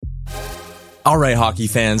All right, hockey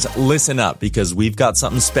fans, listen up because we've got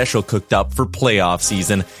something special cooked up for playoff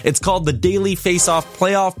season. It's called the Daily Face-Off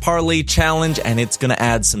Playoff Parlay Challenge, and it's going to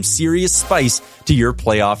add some serious spice to your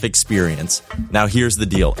playoff experience. Now, here's the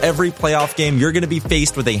deal. Every playoff game, you're going to be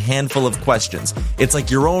faced with a handful of questions. It's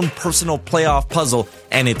like your own personal playoff puzzle,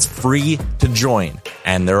 and it's free to join.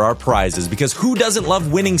 And there are prizes, because who doesn't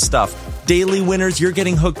love winning stuff? Daily winners, you're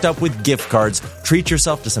getting hooked up with gift cards. Treat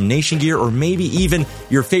yourself to some Nation gear or maybe even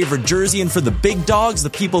your favorite jersey. And for the big dogs, the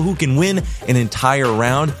people who can win an entire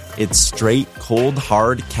round, it's straight, cold,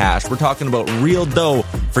 hard cash. We're talking about real dough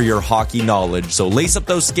for your hockey knowledge. So lace up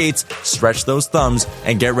those skates, stretch those thumbs,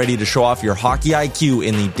 and get ready to show off your hockey IQ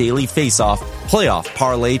in the Daily Face-Off Playoff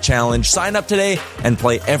Parlay Challenge. Sign up today and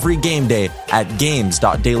play every game day at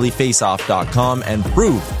games.dailyfaceoff.com and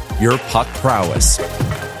prove your puck prowess.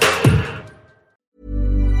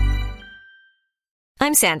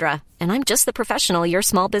 I'm Sandra, and I'm just the professional your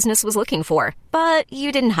small business was looking for. But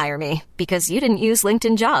you didn't hire me because you didn't use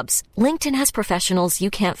LinkedIn Jobs. LinkedIn has professionals you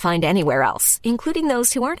can't find anywhere else, including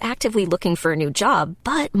those who aren't actively looking for a new job,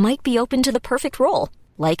 but might be open to the perfect role,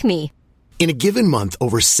 like me. In a given month,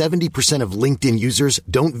 over 70% of LinkedIn users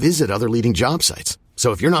don't visit other leading job sites.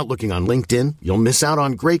 So if you're not looking on LinkedIn, you'll miss out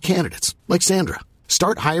on great candidates like Sandra.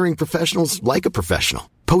 Start hiring professionals like a professional.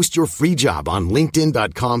 Post your free job on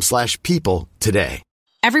linkedin.com/people today.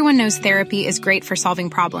 Everyone knows therapy is great for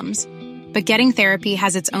solving problems, but getting therapy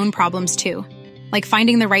has its own problems too, like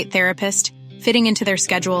finding the right therapist, fitting into their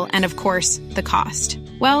schedule, and of course, the cost.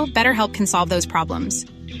 Well, BetterHelp can solve those problems.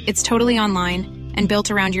 It's totally online and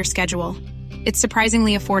built around your schedule. It's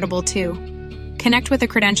surprisingly affordable too. Connect with a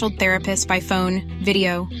credentialed therapist by phone,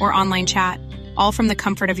 video, or online chat, all from the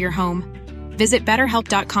comfort of your home. Visit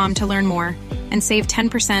BetterHelp.com to learn more and save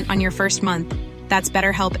 10% on your first month. That's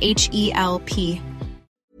BetterHelp, H-E-L-P.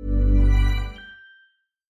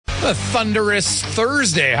 A thunderous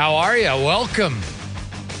Thursday. How are you? Welcome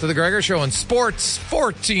to the Gregor Show on Sports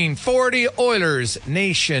 1440 Oilers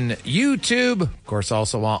Nation YouTube. Of course,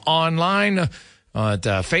 also online at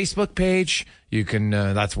Facebook page. You can,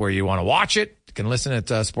 that's where you want to watch it. You can listen at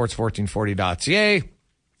sports1440.ca.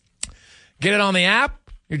 Get it on the app.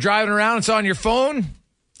 You're driving around. It's on your phone. You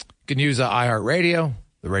can use iHeartRadio,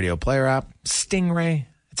 the Radio Player app, Stingray.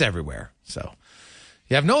 It's everywhere. So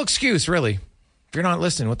you have no excuse, really. If you're not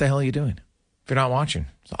listening, what the hell are you doing? If you're not watching,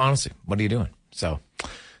 so honestly, what are you doing? So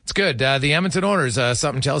it's good. The Edmonton Oilers,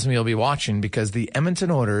 something tells me you'll be watching because the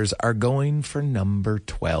Edmonton Oilers are going for number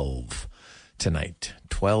 12 tonight.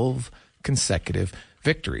 12 consecutive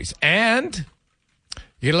victories. And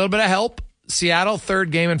you get a little bit of help. Seattle,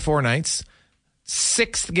 third game in 4 nights.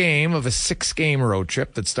 Sixth game of a 6-game road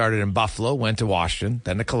trip that started in Buffalo, went to Washington,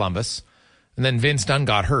 then to Columbus. And then Vince Dunn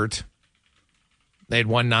got hurt. They had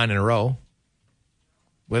won 9 in a row.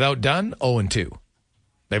 Without Dunn, 0-2.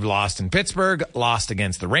 They've lost in Pittsburgh, lost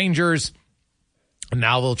against the Rangers. And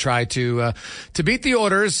now they'll try to beat the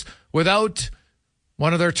Oilers without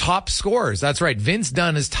one of their top scorers. That's right. Vince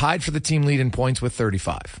Dunn is tied for the team lead in points with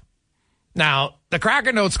 35. Now, the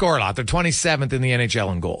Kraken don't score a lot. They're 27th in the NHL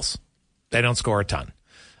in goals. They don't score a ton.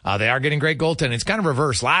 They are getting great goaltending. It's kind of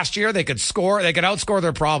reverse. Last year, they could outscore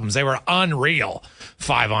their problems. They were unreal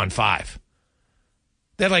 5-on-5.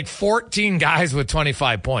 They had like 14 guys with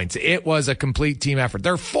 25 points. It was a complete team effort.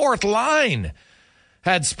 Their fourth line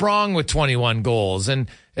had Sprong with 21 goals, and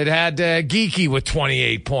it had Geeky with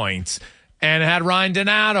 28 points, and it had Ryan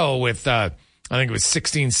Donato with, I think it was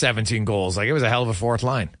 16, 17 goals. Like, it was a hell of a fourth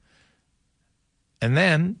line. And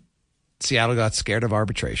then Seattle got scared of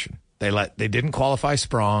arbitration. They didn't qualify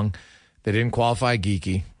Sprong. They didn't qualify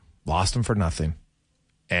Geeky. Lost them for nothing.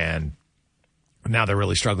 And now they're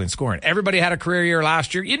really struggling scoring. Everybody had a career year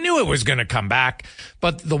last year. You knew it was going to come back.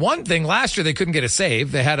 But the one thing, last year they couldn't get a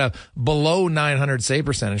save. They had a below 900 save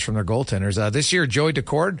percentage from their goaltenders. This year, Joey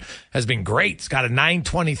Decord has been great. He's got a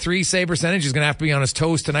 923 save percentage. He's going to have to be on his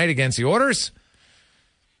toes tonight against the Oilers,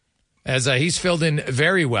 as he's filled in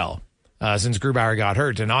very well since Grubauer got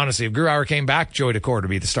hurt. And honestly, if Grubauer came back, Joey Decord would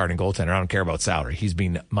be the starting goaltender. I don't care about salary. He's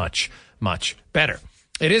been much, much better.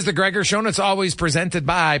 It is the Gregor Show, and it's always presented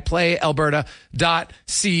by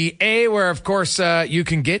PlayAlberta.ca, where, of course, you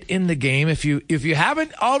can get in the game if you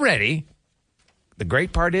haven't already. The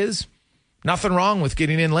great part is nothing wrong with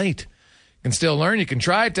getting in late. You can still learn. You can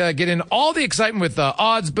try to get in all the excitement with the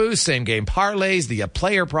odds boost, same game parlays, the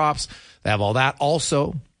player props. They have all that.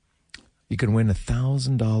 Also, you can win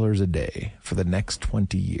 $1,000 a day for the next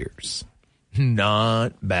 20 years.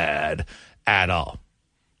 Not bad at all.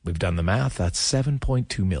 We've done the math. That's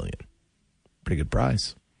 $7.2 million. Pretty good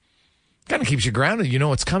prize. Kind of keeps you grounded. You know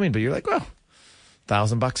what's coming, but you're like, well,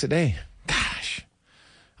 $1,000 a day. Gosh.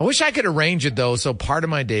 I wish I could arrange it, though, so part of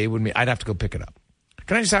my day would be I'd have to go pick it up.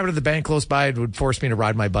 Can I just have it at the bank close by? It would force me to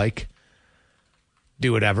ride my bike,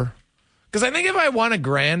 do whatever. Because I think if I won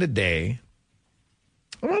 $1,000 a day,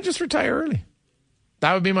 I want to just retire early.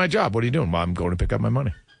 That would be my job. What are you doing? Well, I'm going to pick up my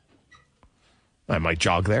money. I might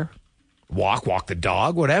jog there, walk the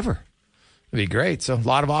dog, whatever. It'd be great. So a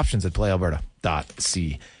lot of options at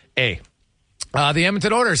playalberta.ca. The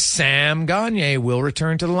Edmonton Oilers, Sam Gagner will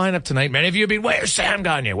return to the lineup tonight. Many of you have been, where's Sam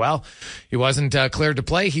Gagner? Well, he wasn't cleared to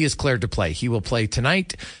play. He is cleared to play. He will play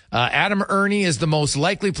tonight. Adam Ernie is the most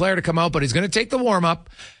likely player to come out, but he's going to take the warm-up.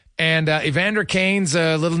 And Evander Kane's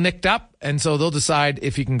a little nicked up, and so they'll decide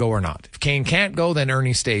if he can go or not. If Kane can't go, then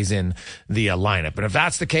Ernie stays in the lineup. And if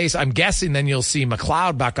that's the case, I'm guessing then you'll see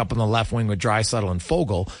McLeod back up on the left wing with Draisaitl and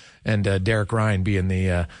Fogle, and Derek Ryan be in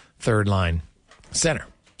the third-line center.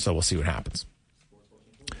 So we'll see what happens.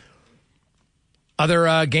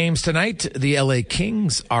 Other games tonight, the LA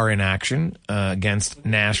Kings are in action against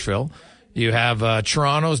Nashville. You have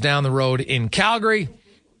Toronto's down the road in Calgary.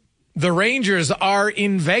 The Rangers are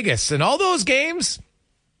in Vegas. And all those games,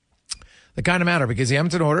 they kind of matter because the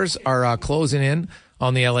Edmonton Oilers are closing in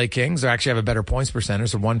on the LA Kings. They actually have a better points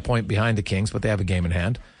percentage. They're 1 point behind the Kings, but they have a game in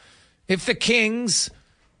hand. If the Kings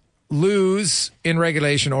lose in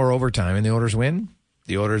regulation or overtime and the Oilers win,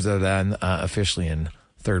 the Oilers are then officially in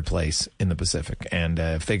third place in the Pacific. And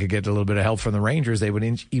if they could get a little bit of help from the Rangers, they would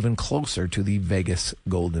inch even closer to the Vegas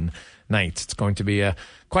Golden Knights. It's going to be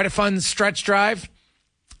quite a fun stretch drive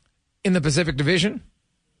in the Pacific Division.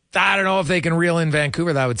 I don't know if they can reel in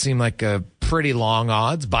Vancouver. That would seem like a pretty long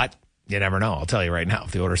odds, but you never know. I'll tell you right now,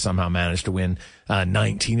 if the Oilers somehow manage to win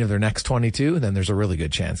 19 of their next 22, then there's a really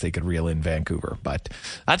good chance they could reel in Vancouver. But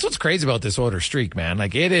that's what's crazy about this Oilers streak, man.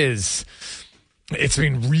 Like it's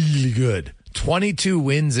been really good. 22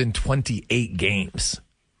 wins in 28 games.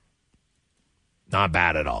 Not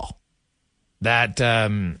bad at all. That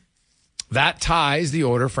ties the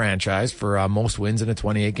Oilers franchise for most wins in a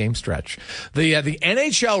 28-game stretch. The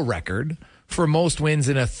NHL record for most wins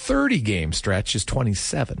in a 30-game stretch is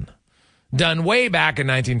 27. Done way back in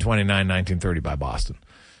 1929, 1930 by Boston.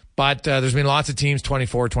 But there's been lots of teams,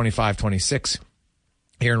 24, 25, 26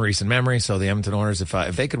 here in recent memory. So the Edmonton Oilers, if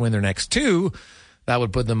they could win their next two, that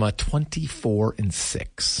would put them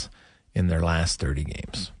 24-6 in their last 30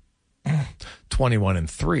 games.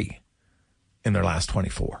 21-3 in their last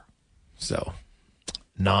 24. So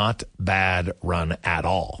not bad run at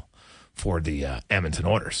all for the Edmonton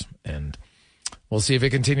Oilers. And we'll see if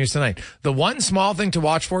it continues tonight. The one small thing to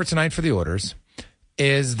watch for tonight for the Oilers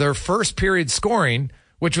is their first period scoring,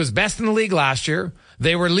 which was best in the league last year.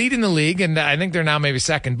 They were leading the league, and I think they're now maybe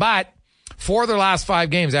second. But 4 of their last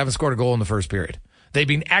 5 games, they haven't scored a goal in the first period. They've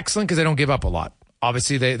been excellent because they don't give up a lot.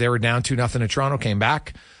 Obviously, they were down 2-0 to Toronto, came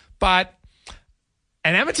back. And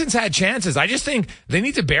Edmonton's had chances. I just think they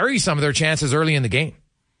need to bury some of their chances early in the game.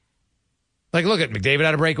 Like, look at McDavid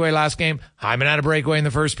had a breakaway last game. Hyman had a breakaway in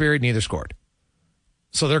the first period. Neither scored.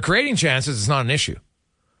 So they're creating chances. It's not an issue.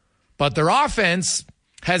 But their offense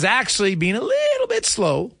has actually been a little bit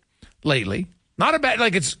slow lately. Not a bad,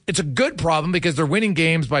 like it's a good problem because they're winning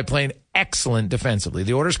games by playing excellent defensively.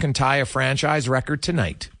 The Oilers can tie a franchise record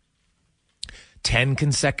tonight. 10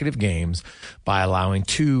 consecutive games by allowing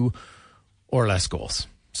 2 or less goals.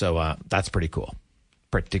 So that's pretty cool.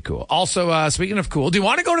 Pretty cool. Also, speaking of cool, do you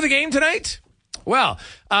want to go to the game tonight? Well,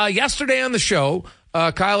 yesterday on the show,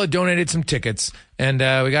 Kyle had donated some tickets, and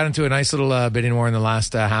we got into a nice little bidding war in the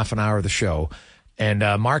last half an hour of the show. And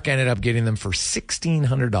Mark ended up getting them for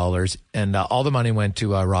 $1,600, and all the money went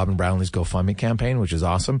to Robin Brownlee's GoFundMe campaign, which is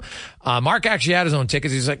awesome. Mark actually had his own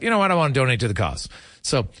tickets. He's like, you know what? I want to donate to the cause.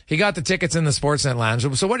 So he got the tickets in the Sportsnet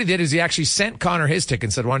Lounge. So what he did is he actually sent Connor his ticket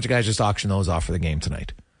and said, why don't you guys just auction those off for the game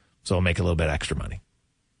tonight? So we'll make a little bit extra money.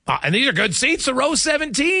 And these are good seats. So row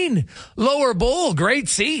 17, lower bowl, great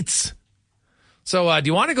seats. So do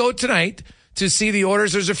you want to go tonight to see the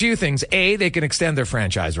Oilers? There's a few things. A, they can extend their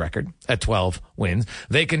franchise record at 12 wins.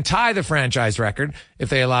 They can tie the franchise record if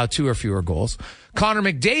they allow 2 or fewer goals. Connor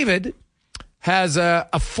McDavid has a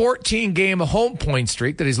 14-game home point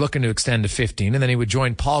streak that he's looking to extend to 15, and then he would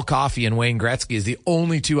join Paul Coffey and Wayne Gretzky as the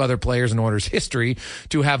only 2 other players in Oilers history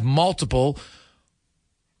to have multiple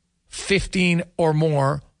 15 or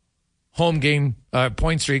more home game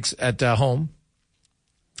point streaks at home.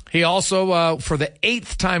 He also, for the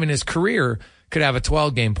 8th time in his career, could have a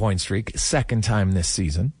 12-game point streak, 2nd time this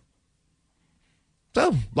season.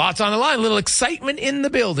 So, lots on the line, a little excitement in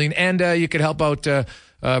the building, and you could help out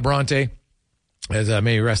Bronte, as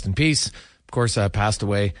may he rest in peace. Of course, passed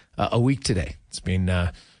away a week today. It's been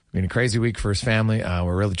Been a crazy week for his family.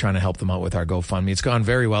 We're really trying to help them out with our GoFundMe. It's gone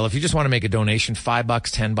very well. If you just want to make a donation, $5,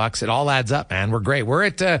 $10, it all adds up, man. We're great. We're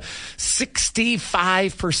at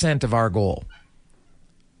 65% of our goal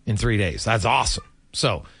in 3 days. That's awesome.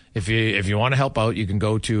 So if you want to help out, you can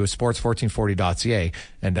go to sports1440.ca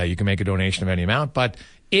and you can make a donation of any amount. But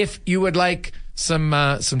if you would like some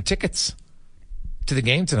tickets to the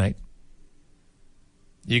game tonight,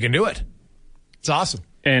 you can do it. It's awesome.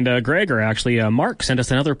 And Gregor, actually, Mark sent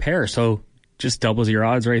us another pair, so just doubles your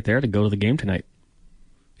odds right there to go to the game tonight.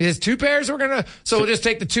 He has 2 pairs so we'll just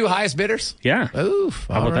take the 2 highest bidders? Yeah. Oof.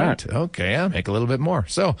 How about that? Okay, yeah, make a little bit more.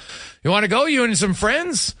 So you want to go, you and some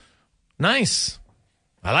friends? Nice.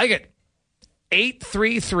 I like it.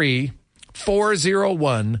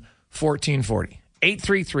 833-401-1440.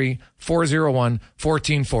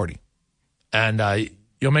 833-401-1440. And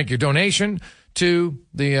you'll make your donation to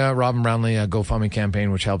the Robin Brownlee GoFundMe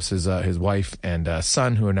campaign, which helps his wife and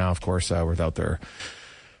son, who are now, of course, without their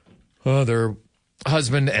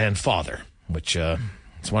husband and father, which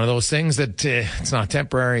it's one of those things that it's not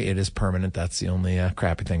temporary, it is permanent. That's the only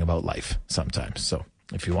crappy thing about life sometimes. So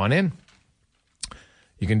if you want in,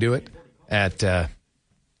 you can do it at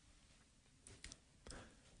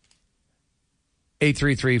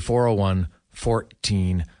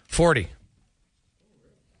 833-401-1440.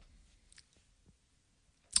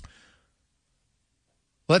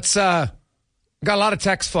 Let's got a lot of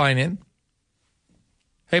texts flying in.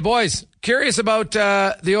 Hey, boys, curious about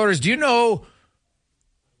the Oilers. Do you know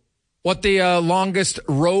what the longest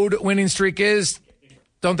road winning streak is?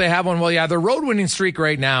 Don't they have one? Well, yeah, the road winning streak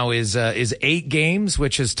right now is 8 games,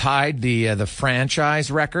 which has tied the franchise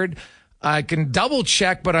record. I can double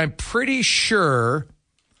check, but I'm pretty sure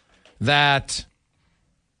that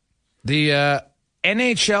the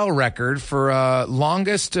NHL record for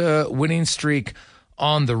longest winning streak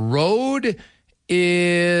on the road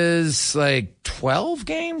is like 12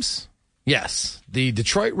 games. Yes, the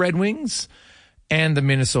Detroit Red Wings and the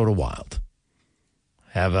Minnesota Wild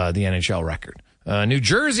have the NHL record. New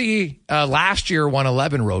Jersey last year won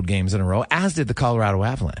 11 road games in a row, as did the Colorado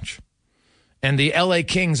Avalanche. And the LA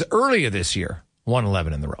Kings earlier this year won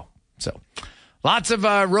 11 in a row. So lots of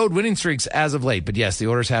road winning streaks as of late. But yes, the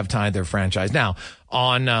Oilers have tied their franchise. Now,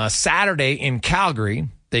 on Saturday in Calgary,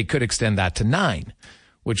 they could extend that to 9,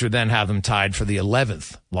 which would then have them tied for the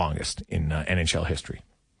 11th longest in NHL history.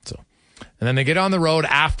 So, and then they get on the road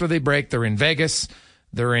after they break. They're in Vegas.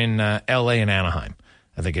 They're in LA and Anaheim,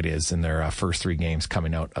 I think it is, in their first 3 games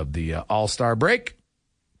coming out of the All-Star break.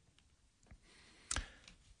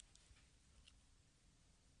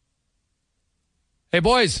 Hey,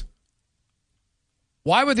 boys,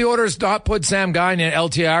 why would the Oilers not put Sam Gagner in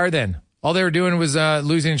LTIR then? All they were doing was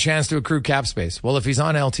losing a chance to accrue cap space. Well, if he's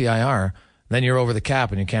on LTIR, then you're over the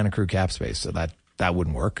cap and you can't accrue cap space. So that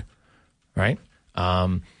wouldn't work, right?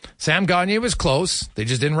 Sam Gagner was close. They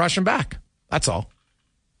just didn't rush him back. That's all.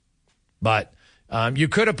 But you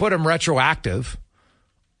could have put him retroactive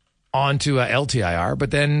onto LTIR,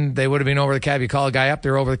 but then they would have been over the cap. You call a guy up,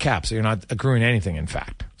 they're over the cap. So you're not accruing anything, in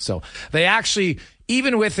fact. So they actually,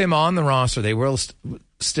 even with him on the roster, they were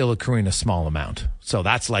still accruing a small amount. So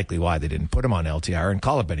that's likely why they didn't put him on LTIR and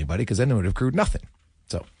call up anybody, because then they would have accrued nothing.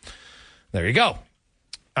 So there you go.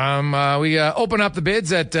 We open up the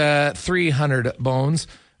bids at 300 bones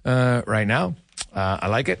right now. I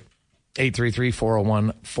like it.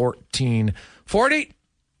 833-401-1440.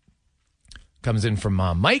 Comes in from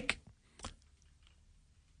Mike.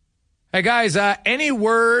 Hey, guys, any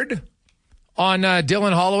word on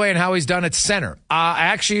Dylan Holloway and how he's done at center?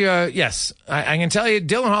 Yes. I can tell you,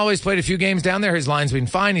 Dylan Holloway's played a few games down there. His line's been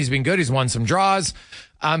fine. He's been good. He's won some draws.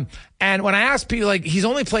 And when I ask people, he's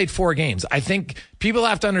only played 4 games. I think people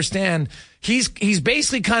have to understand he's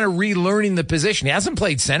basically kind of relearning the position. He hasn't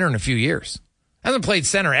played center in a few years. Hasn't played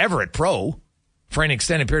center ever at pro for an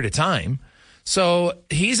extended period of time. So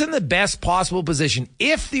he's in the best possible position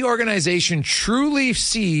if the organization truly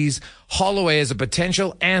sees Holloway as a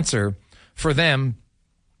potential answer for them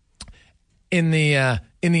in the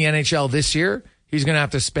NHL this year. He's going to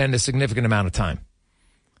have to spend a significant amount of time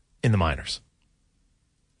in the minors.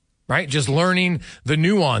 Right? Just learning the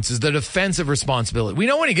nuances, the defensive responsibility. We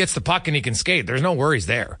know when he gets the puck and he can skate. There's no worries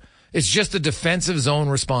there. It's just the defensive zone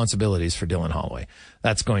responsibilities for Dylan Holloway.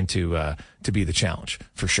 That's going to be the challenge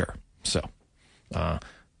for sure. So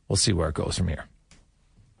we'll see where it goes from here.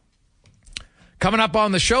 Coming up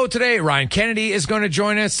on the show today, Ryan Kennedy is going to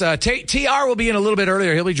join us. TR will be in a little bit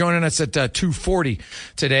earlier. He'll be joining us at 2:40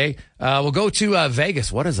 today. We'll go to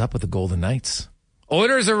Vegas. What is up with the Golden Knights?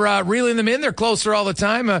 Oilers are reeling them in. They're closer all the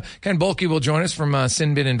time. Ken Bolke will join us from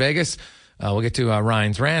Sin Bin in Vegas. We'll get to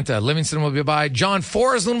Ryan's rant. Livingston will be by. John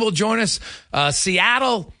Forsland will join us.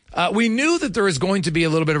 Seattle, we knew that there was going to be a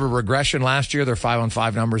little bit of a regression last year. Their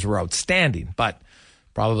 5-on-5 numbers were outstanding, but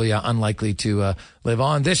probably unlikely to live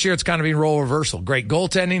on. This year, it's kind of been role reversal. Great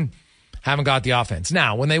goaltending, haven't got the offense.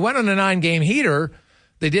 Now, when they went on a 9-game heater,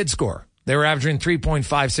 they did score. They were averaging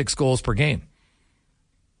 3.56 goals per game.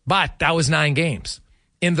 But that was 9 games.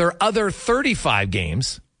 In their other 35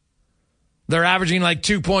 games, they're averaging like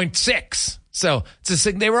 2.6. So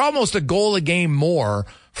they were almost a goal a game more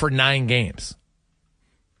for 9 games.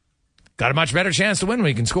 Got a much better chance to win when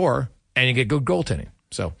you can score and you get good goaltending.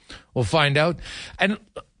 So we'll find out. And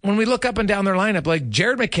when we look up and down their lineup, like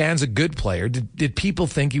Jared McCann's a good player. Did people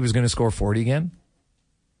think he was going to score 40 again?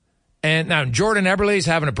 And now Jordan Eberle's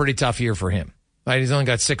having a pretty tough year for him. Right? He's only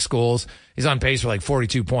got 6 goals. He's on pace for like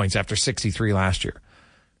 42 points after 63 last year.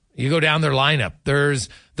 You go down their lineup, there's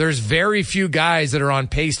very few guys that are on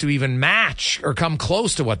pace to even match or come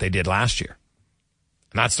close to what they did last year.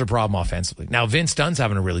 And that's their problem offensively. Now, Vince Dunn's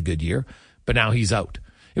having a really good year, but now he's out.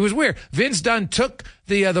 It was weird. Vince Dunn took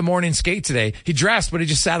the morning skate today. He dressed, but he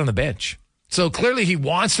just sat on the bench. So clearly he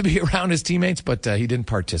wants to be around his teammates, but he didn't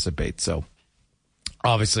participate. So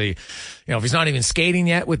obviously, if he's not even skating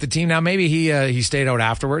yet with the team now, maybe he stayed out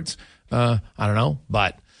afterwards. I don't know,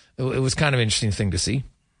 but it was kind of an interesting thing to see.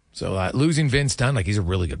 So losing Vince Dunn, he's a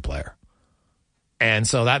really good player. And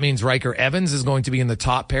so that means Riker Evans is going to be in the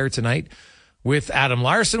top pair tonight with Adam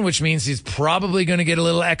Larson, which means he's probably going to get a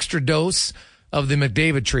little extra dose of the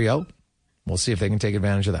McDavid trio. We'll see if they can take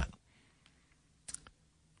advantage of that.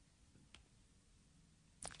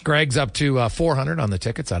 Greg's up to 400 on the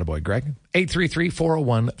tickets. Attaboy, Greg.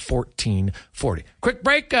 833-401-1440. Quick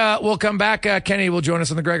break. We'll come back. Kenny will join us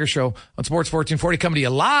on the Gregor Show on Sports 1440. Coming to you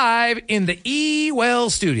live in the eWell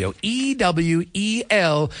studio. EWEL.ca.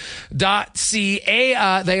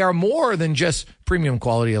 They are more than just premium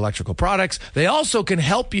quality electrical products. They also can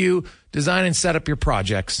help you design and set up your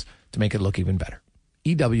projects to make it look even better.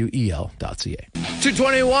 EWEL.ca.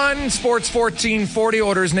 221 Sports 1440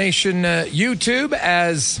 Oilers Nation YouTube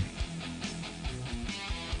as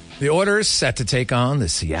the Oilers set to take on the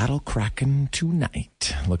Seattle Kraken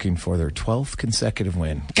tonight, looking for their 12th consecutive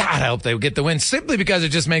win. God, I hope they get the win simply because it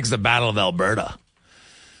just makes the Battle of Alberta.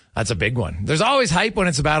 That's a big one. There's always hype when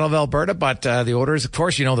it's a Battle of Alberta, but the Oilers, of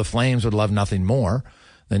course, the Flames would love nothing more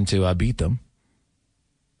than to beat them.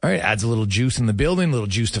 All right, adds a little juice in the building, a little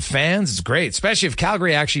juice to fans. It's great, especially if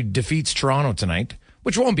Calgary actually defeats Toronto tonight,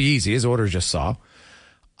 which won't be easy, as Oilers just saw.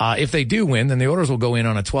 If they do win, then the Oilers will go in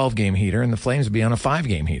on a 12-game heater, and the Flames will be on a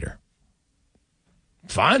 5-game heater.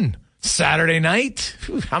 Fun. Saturday night.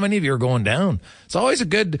 Whew, how many of you are going down? It's always a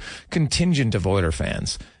good contingent of Oiler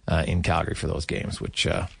fans in Calgary for those games, which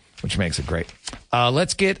makes it great.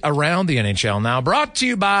 Let's get around the NHL now. Brought to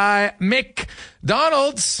you by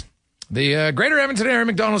McDonald's. The Greater Edmonton Area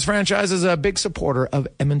McDonald's franchise is a big supporter of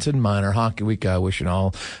Edmonton Minor Hockey Week. Wishing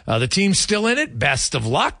all the teams still in it best of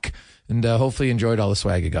luck, and hopefully you enjoyed all the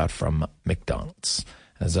swag you got from McDonald's.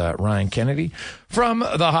 As Ryan Kennedy from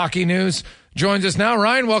the Hockey News joins us now.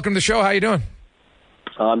 Ryan, welcome to the show. How you doing?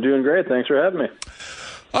 I'm doing great. Thanks for having me.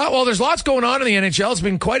 Well, there's lots going on in the NHL. It's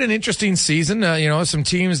been quite an interesting season. Some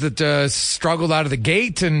teams that struggled out of the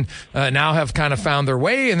gate and now have kind of found their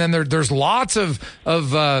way. And then there's lots of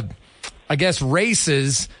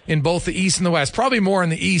races in both the East and the West. Probably more in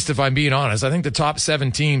the East, if I'm being honest. I think the top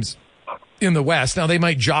 7 teams in the West, now they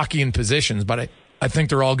might jockey in positions, but I think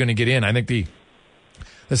they're all going to get in. I think the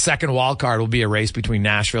second wild card will be a race between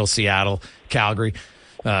Nashville, Seattle, Calgary,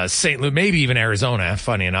 St. Louis, maybe even Arizona.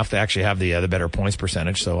 Funny enough, they actually have the better points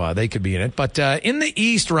percentage, so they could be in it. But in the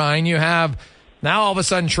East, Ryan, you have now all of a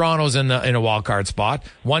sudden Toronto's in a wild card spot.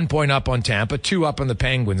 1 point up on Tampa, 2 up on the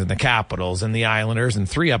Penguins and the Capitals and the Islanders, and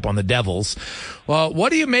 3 up on the Devils. Well,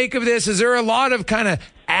 what do you make of this? Is there a lot of kind of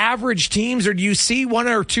average teams, or do you see 1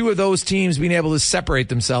 or 2 of those teams being able to separate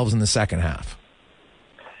themselves in the second half?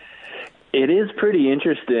 It is pretty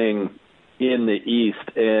interesting in the East,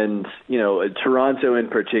 and Toronto in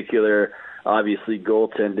particular. Obviously,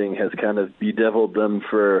 goaltending has kind of bedeviled them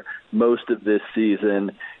for most of this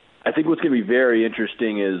season. I think what's going to be very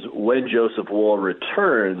interesting is when Joseph Woll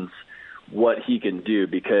returns, what he can do,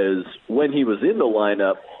 because when he was in the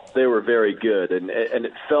lineup, they were very good, and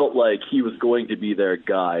it felt like he was going to be their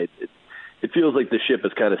guy. It feels like the ship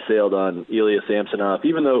has kind of sailed on Ilya Samsonov,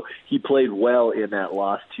 even though he played well in that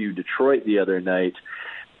loss to Detroit the other night.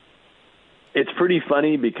 It's pretty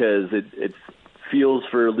funny because it feels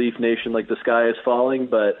for Leaf Nation like the sky is falling,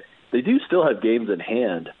 but they do still have games in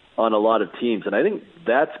hand on a lot of teams. And I think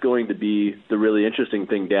that's going to be the really interesting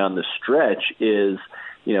thing down the stretch is,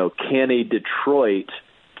 can a Detroit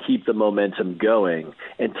keep the momentum going.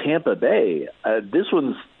 And Tampa Bay, this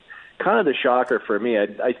one's kind of the shocker for me.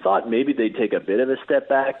 I thought maybe they'd take a bit of a step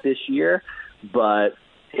back this year, but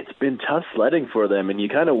it's been tough sledding for them, and you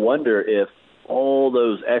kind of wonder if all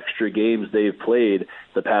those extra games they've played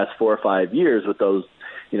the past 4 or 5 years with those,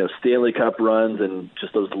 Stanley Cup runs and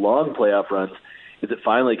just those long playoff runs, is it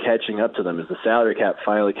finally catching up to them? Is the salary cap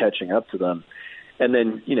finally catching up to them? And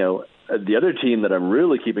then, the other team that I'm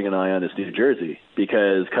really keeping an eye on is New Jersey,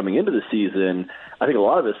 because coming into the season, I think a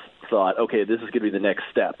lot of us thought, okay, this is going to be the next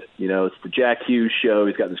step. It's the Jack Hughes show.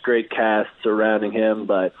 He's got this great cast surrounding him,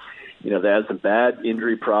 but they had some bad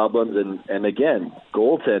injury problems, and again,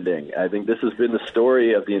 goaltending. I think this has been the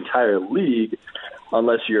story of the entire league,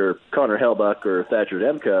 unless you're Connor Hellebuyck or Thatcher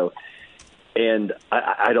Demko. And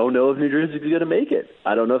I don't know if New Jersey's going to make it.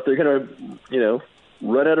 I don't know if they're going to,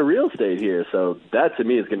 run out of real estate here. So that, to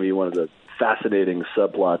me, is going to be one of the fascinating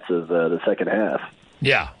subplots of the second half.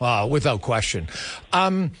 Yeah, without question.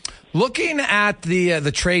 Looking at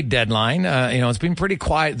the trade deadline, it's been pretty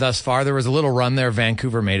quiet thus far. There was a little run there.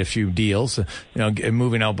 Vancouver made a few deals,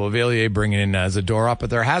 moving out Beauvillier, bringing in Zadorov, but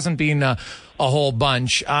there hasn't been a whole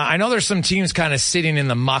bunch. I know there's some teams kind of sitting in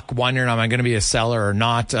the muck wondering, am I going to be a seller or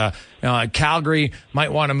not? Calgary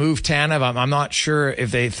might want to move Tanev. I'm not sure if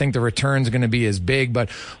they think the return's going to be as big, but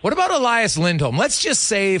what about Elias Lindholm? Let's just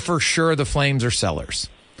say for sure the Flames are sellers.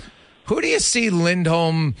 Who do you see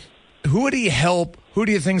Lindholm? Who would he help? Who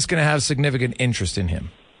do you think is going to have significant interest in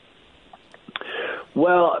him?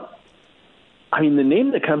 Well, the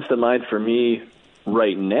name that comes to mind for me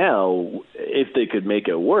right now, if they could make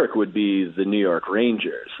it work, would be the New York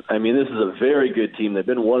Rangers. This is a very good team. They've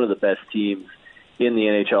been one of the best teams in the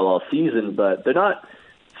NHL all season, but they're not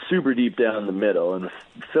super deep down the middle. And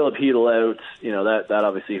Philip Hedl out, that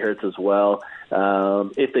obviously hurts as well.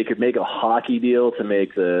 If they could make a hockey deal to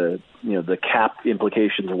make the cap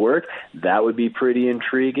implications work, that would be pretty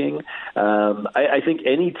intriguing. I think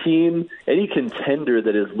any team, any contender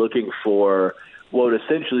that is looking for what would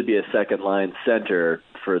essentially be a second line center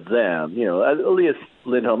for them, Elias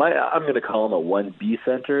Lindholm, I'm going to call him a 1B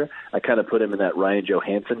center. I kind of put him in that Ryan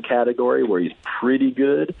Johansson category where he's pretty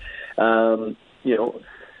good.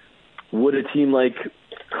 Would a team like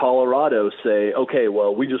Colorado say, okay,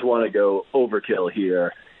 well, we just want to go overkill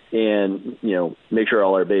here and, make sure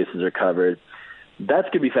all our bases are covered? That's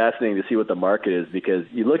going to be fascinating to see what the market is, because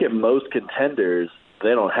you look at most contenders, they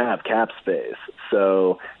don't have cap space.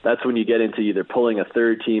 So that's when you get into either pulling a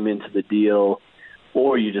third team into the deal,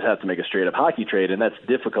 or you just have to make a straight-up hockey trade, and that's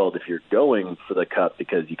difficult if you're going for the cup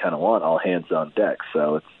because you kind of want all hands on deck.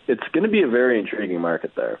 So it's going to be a very intriguing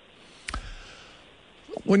market there.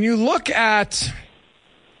 When you look at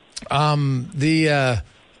the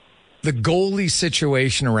goalie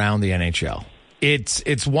situation around the NHL,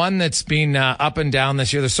 it's one that's been up and down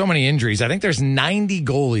this year. There's so many injuries. I think there's 90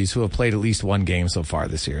 goalies who have played at least one game so far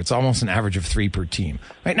this year. It's almost an average of 3 per team.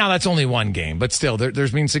 Right now, that's only one game, but still,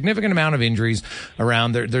 there's been significant amount of injuries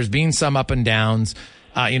around. There's been some up and downs.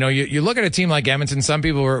 You look at a team like Edmonton, some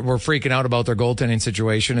people were freaking out about their goaltending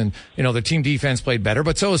situation, and, the team defense played better,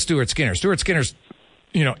 but so is Stuart Skinner. Stuart Skinner's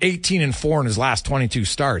 18-4 in his last 22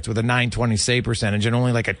 starts with a .920 save percentage and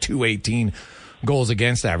only like a .218 goals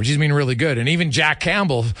against average. He's been really good. And even Jack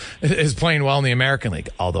Campbell is playing well in the American League,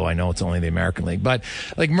 although I know it's only the American League. But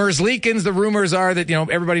like Merzlikins, the rumors are that,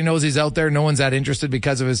 everybody knows he's out there. No one's that interested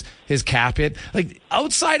because of his cap hit. Like,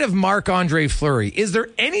 outside of Marc-Andre Fleury, is there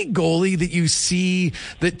any goalie that you see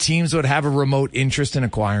that teams would have a remote interest in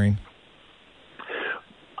acquiring?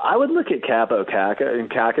 I would look at Kaapo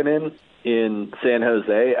Kähkönen in San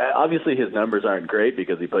Jose. Obviously, his numbers aren't great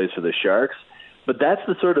because he plays for the Sharks, but that's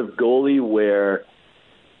the sort of goalie where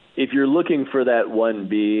if you're looking for that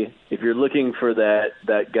 1B, if you're looking for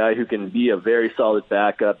that guy who can be a very solid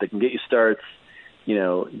backup, that can get you starts,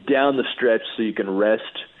 down the stretch so you can rest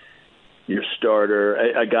your starter,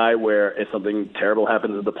 a guy where if something terrible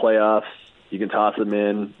happens in the playoffs, you can toss him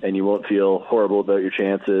in and you won't feel horrible about your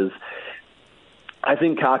chances. I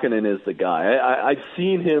think Kähkönen is the guy. I've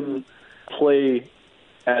seen him play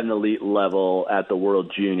at an elite level at the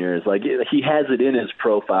World Juniors. Like, he has it in his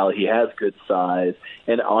profile. He has good size,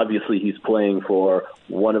 and obviously he's playing for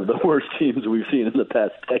one of the worst teams we've seen in the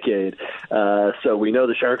past decade. So we know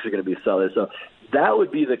the Sharks are going to be sellers. So that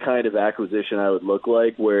would be the kind of acquisition I would look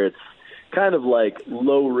like, where it's kind of like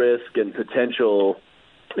low risk and potential,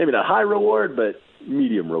 maybe not high reward, but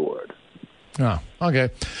medium reward. Oh,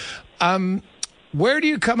 okay. Where do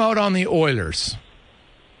you come out on the Oilers?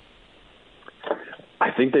 I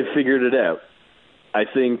think they've figured it out. I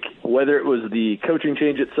think whether it was the coaching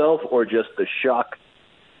change itself or just the shock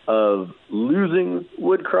of losing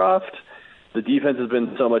Woodcroft, The defense has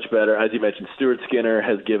been so much better. As you mentioned, Stuart Skinner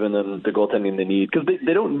has given them the goaltending they need, because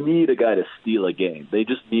they don't need a guy to steal a game. They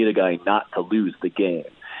just need a guy not to lose the game.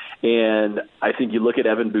 And I think you look at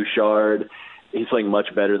Evan Bouchard, he's playing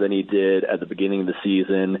much better than he did at the beginning of the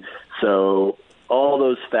season. So all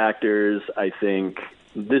those factors, I think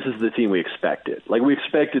this is the team we expected. Like, we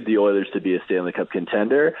expected the Oilers to be a Stanley Cup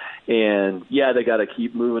contender, and yeah, they got to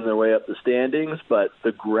keep moving their way up the standings, but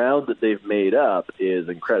the ground that they've made up is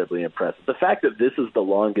incredibly impressive. The fact that this is the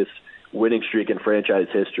longest winning streak in franchise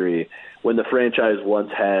history, when the franchise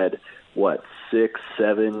once had, 6,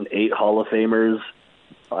 7, 8 Hall of Famers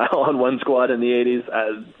on one squad in the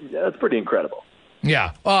 80s, that's pretty incredible.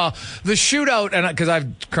 Yeah. The shootout, and because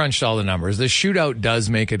I've crunched all the numbers, the shootout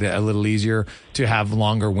does make it a little easier to have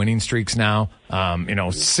longer winning streaks now.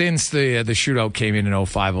 Since the shootout came in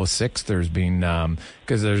 05-06,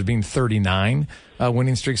 there's been 39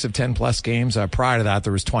 winning streaks of 10-plus games. Prior to that,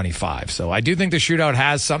 there was 25. So I do think the shootout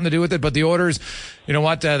has something to do with it. But the Oilers, you know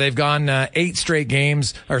what? They've gone 9 straight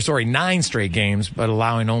games, but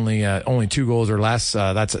allowing only 2 goals or less.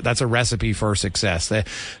 That's a recipe for success.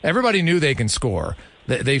 Everybody knew they can score.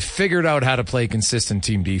 They figured out how to play consistent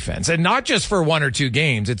team defense, and not just for 1 or 2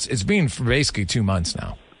 games. It's been for basically 2 months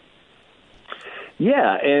now.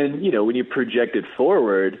 Yeah, and when you project it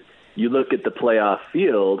forward, you look at the playoff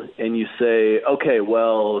field and you say, okay,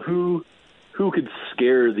 well, who could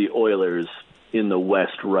scare the Oilers in the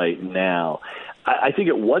West right now? I think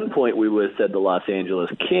at one point we would have said the Los Angeles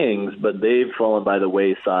Kings, but they've fallen by the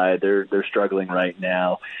wayside. They're struggling right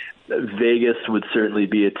now. Vegas would certainly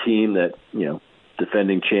be a team that,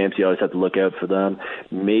 defending champs, you always have to look out for them.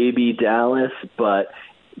 Maybe Dallas, but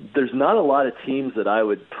there's not a lot of teams that I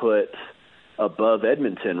would put above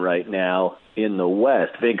Edmonton right now in the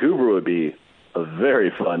West. Vancouver would be a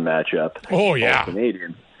very fun matchup. Oh, yeah.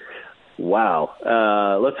 Canadian.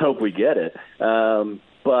 Wow. Let's hope we get it.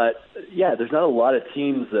 But, yeah, there's not a lot of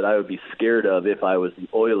teams that I would be scared of if I was the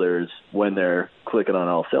Oilers when they're clicking on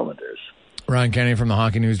all cylinders. Ryan Kennedy from the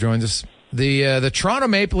Hockey News joins us. The Toronto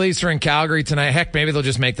Maple Leafs are in Calgary tonight. Heck, maybe they'll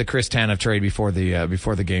just make the Chris Tanev trade before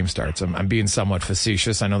the game starts. I'm being somewhat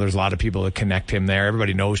facetious. I know there's a lot of people that connect him there.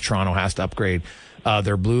 Everybody knows Toronto has to upgrade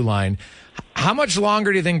their blue line. How much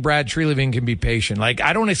longer do you think Brad Treliving can be patient? Like,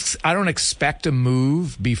 I don't expect a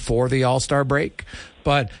move before the All-Star break,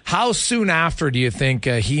 but how soon after do you think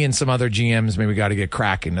he and some other GMs maybe got to get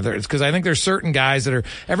cracking? Because I think there's certain guys that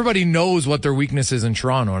everybody knows what their weakness is in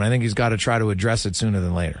Toronto, and I think he's got to try to address it sooner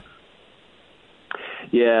than later.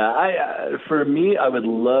 Yeah, for me, I would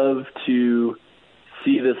love to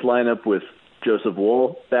see this lineup with Joseph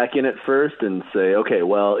Woll back in at first and say, okay,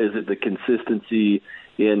 well, is it the consistency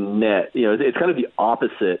in net? It's kind of the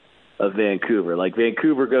opposite of Vancouver. Like,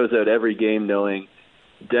 Vancouver goes out every game knowing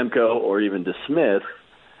Demko or even DeSmith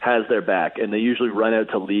has their back, and they usually run out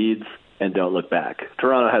to leads and don't look back.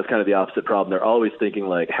 Toronto has kind of the opposite problem. They're always thinking,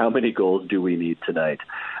 like, how many goals do we need tonight?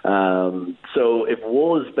 So if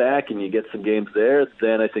Wool is back and you get some games there,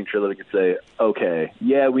 then I think Treliving could say, okay,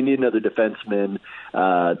 yeah, we need another defenseman.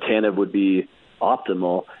 Tanev would be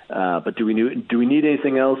optimal, but do we need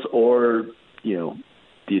anything else, or do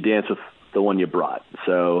you dance with the one you brought?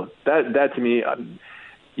 So that to me,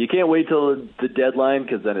 you can't wait till the deadline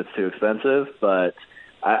because then it's too expensive, but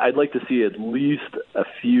I'd like to see at least a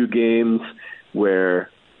few games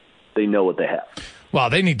where they know what they have. Well,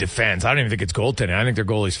 they need defense. I don't even think it's goaltending. I think their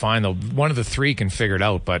goalie's fine, though. One of the 3 can figure it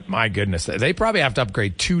out, but my goodness, they probably have to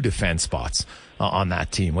upgrade 2 defense spots on that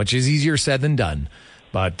team, which is easier said than done.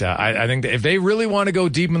 But I think that if they really want to go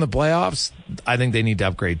deep in the playoffs, I think they need to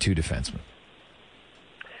upgrade 2 defensemen.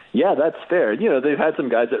 Yeah, that's fair. They've had some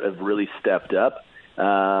guys that have really stepped up,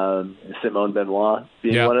 Simone Benoit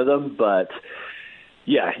being one of them, but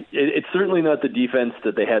yeah, it's certainly not the defense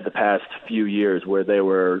that they had the past few years where they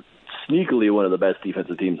were sneakily one of the best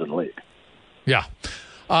defensive teams in the league. Yeah.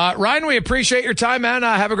 Ryan, we appreciate your time, man.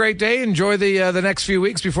 Have a great day. Enjoy the next few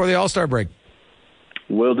weeks before the All-Star break.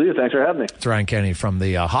 Will do. Thanks for having me. It's Ryan Kennedy from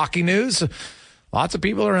the Hockey News. Lots of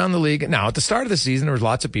people around the league. Now, at the start of the season, there was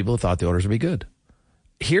lots of people who thought the Oilers would be good.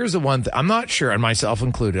 Here's the one thing. I'm not sure, and myself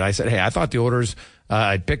included. I said, hey, I thought the Oilers,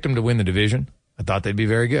 I picked them to win the division. I thought they'd be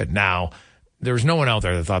very good. Now, there was no one out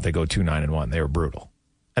there that thought they'd go 2-9-1. They were brutal.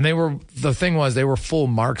 And the thing was, they were full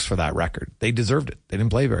marks for that record. They deserved it. They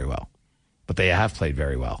didn't play very well. But they have played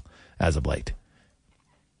very well as of late.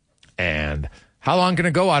 And how long can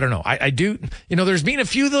it go? I don't know. I do, there's been a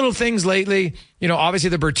few little things lately. Obviously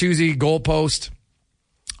the Bertuzzi goalpost.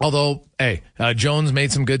 Although, hey, Jones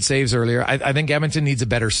made some good saves earlier. I think Edmonton needs a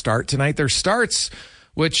better start tonight. Their starts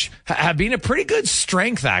which have been a pretty good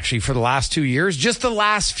strength actually for the last 2 years. Just the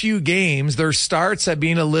last few games, their starts have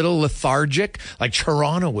been a little lethargic. Like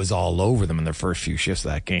Toronto was all over them in their first few shifts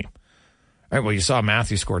of that game. All right, well, you saw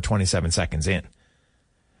Matthews score 27 seconds in.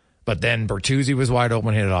 But then Bertuzzi was wide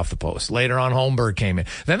open, hit it off the post. Later on, Holmberg came in.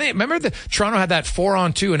 Then Toronto had that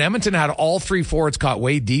 4-on-2, and Edmonton had all three forwards caught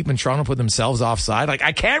way deep, and Toronto put themselves offside. Like,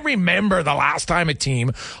 I can't remember the last time a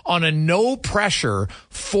team on a no-pressure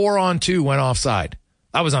 4-on-2 went offside.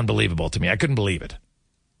 That was unbelievable to me. I couldn't believe it.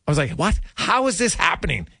 I was like, what? How is this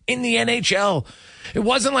happening in the NHL? It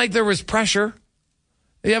wasn't like there was pressure.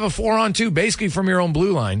 You have a 4-on-2 basically from your own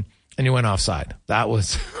blue line, and you went offside. That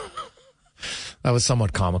was... That was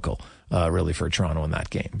somewhat comical, really, for Toronto in that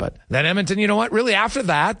game. But then Edmonton, you know what? Really, after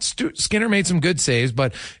that, Skinner made some good saves,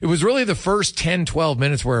 but it was really the first 10, 12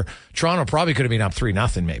 minutes where Toronto probably could have been up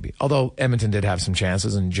 3-0 maybe. Although Edmonton did have some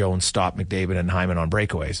chances, and Jones stopped McDavid and Hyman on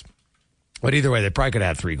breakaways. But either way, they probably could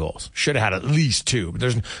have had 3 goals. Should have had at least 2.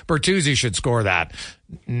 Bertuzzi should score that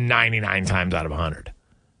 99 times out of 100.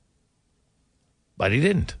 But he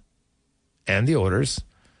didn't. And the Oilers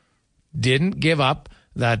didn't give up.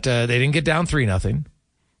 That they didn't get down 3-0.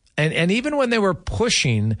 And even when they were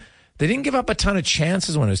pushing, they didn't give up a ton of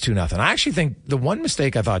chances when it was 2-0. I actually think the one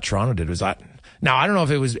mistake I thought Toronto did was now I don't know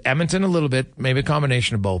if it was Edmonton a little bit, maybe a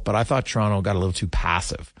combination of both, but I thought Toronto got a little too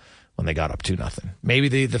passive when they got up 2-0.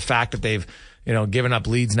 Maybe the fact that they've given up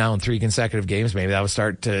leads now in 3 consecutive games, maybe that would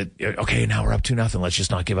start to, okay, now we're up 2-0. Let's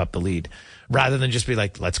just not give up the lead rather than just be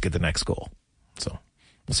like, let's get the next goal. So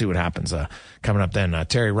we'll see what happens coming up then.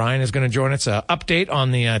 Terry Ryan is going to join us. Update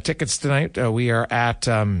on the tickets tonight. We are at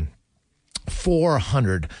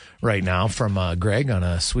 400 right now from Greg on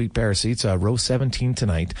a sweet pair of seats. Row 17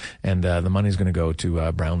 tonight. And the money's going to go to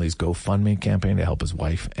Brownlee's GoFundMe campaign to help his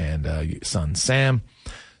wife and son Sam.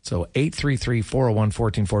 So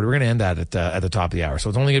 833-401-1440. We're going to end that at the top of the hour. So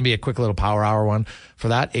it's only going to be a quick little power hour one for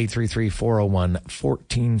that.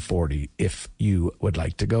 833-401-1440 if you would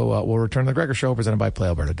like to go. We'll return to the Gregor Show presented by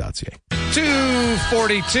PlayAlberta.ca.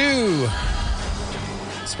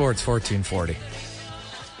 2:42. Sports 1440.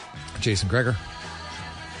 Jason Gregor.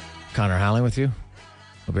 Connor Halling with you.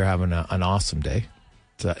 Hope you're having an awesome day.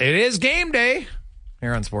 It is game day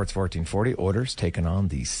here on Sports 1440. Oilers taking on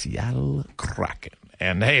the Seattle Kraken.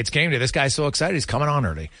 And, hey, it's game day. This guy's so excited. He's coming on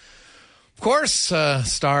early. Of course,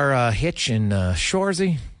 star Hitch in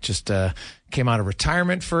Shoresy just came out of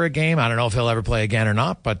retirement for a game. I don't know if he'll ever play again or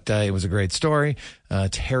not, but it was a great story.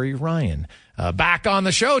 Terry Ryan back on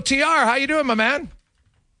the show. TR, how you doing, my man?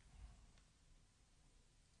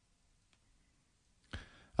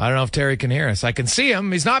 I don't know if Terry can hear us. I can see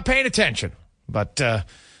him. He's not paying attention. But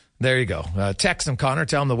there you go. Text him, Connor.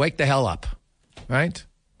 Tell him to wake the hell up. Right?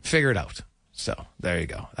 Figure it out. So there you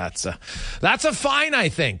go. That's a fine, I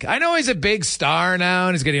think. I know he's a big star now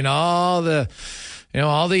and he's getting all the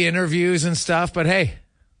interviews and stuff. But hey,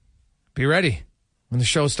 be ready when the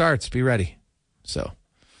show starts. Be ready. So,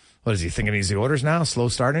 what is he thinking? He's the Oilers now, slow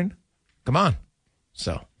starting. Come on.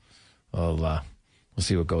 So, we'll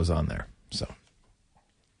see what goes on there. So,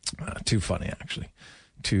 too funny, actually.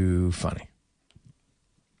 Too funny.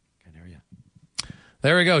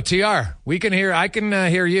 There we go. TR, we can hear. I can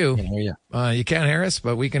hear you. I can hear you. You can't hear us,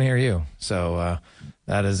 but we can hear you. So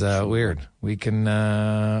that is weird. We can.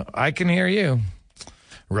 I can hear you.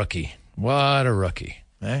 Rookie. What a rookie.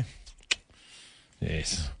 Eh?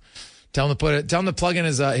 Jeez. Tell him to plug in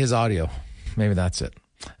his audio. Maybe that's it.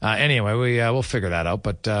 Anyway, we'll figure that out.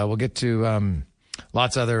 But we'll get to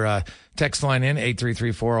lots of other text line in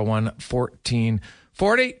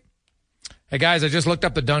 833-401-1440. Hey, guys, I just looked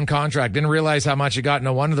up the Dunn contract. Didn't realize how much it got.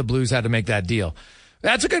 No wonder the Blues had to make that deal.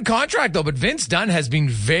 That's a good contract, though. But Vince Dunn has been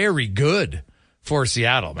very good for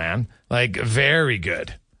Seattle, man. Like, very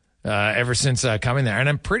good ever since coming there. And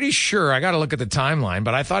I'm pretty sure, I got to look at the timeline,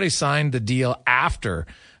 but I thought he signed the deal after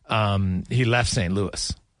he left St.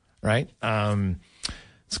 Louis, right?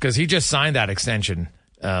 It's because he just signed that extension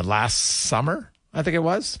last summer, I think it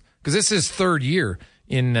was. Because this is his third year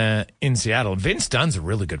in Seattle. Vince Dunn's a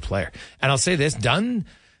really good player. And I'll say this, Dunn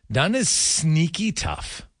is sneaky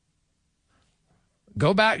tough.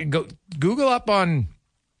 Go Google up on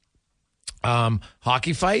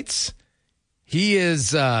hockey fights. He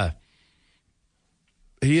is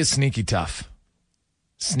sneaky tough.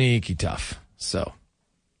 Sneaky tough. So,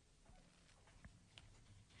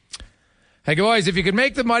 hey, boys, if you could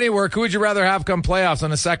make the money work, who would you rather have come playoffs on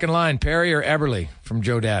the second line, Perry or Eberle? From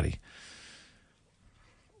Joe Daddy.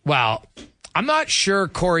 Well, I'm not sure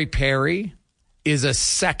Corey Perry is a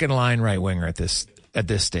second-line right winger at this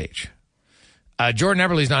stage. Jordan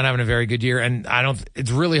Eberle's not having a very good year, and it's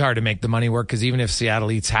really hard to make the money work because even if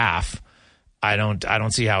Seattle eats half, I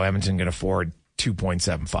don't see how Edmonton can afford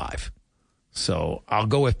 2.75. So I'll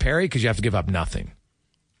go with Perry because you have to give up nothing.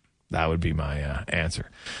 That would be my answer.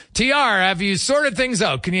 TR, have you sorted things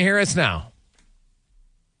out? Can you hear us now?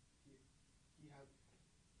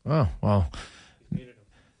 Oh, well.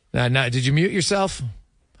 Now, did you mute yourself?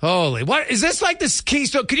 Holy, what is this like this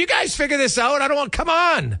Keystone? Can you guys figure this out? I don't want, come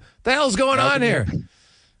on. The hell's going on here?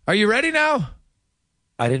 Are you ready now?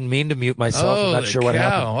 I didn't mean to mute myself. Holy I'm not sure what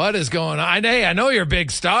happened. What is going on? Hey, I know you're a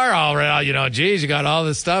big star already. You know, geez, you got all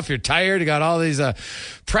this stuff. You're tired. You got all these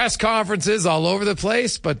press conferences all over the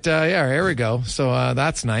place. But yeah, here we go. So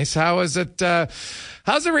that's nice. How is it?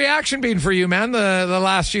 How's the reaction been for you, man? The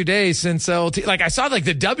last few days since like I saw like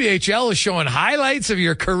the WHL is showing highlights of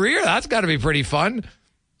your career. That's got to be pretty fun.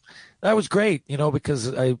 That was great, you know,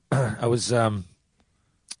 because I was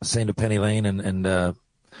saying to Penny Lane and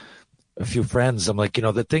a few friends, I'm like, you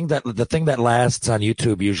know, the thing that lasts on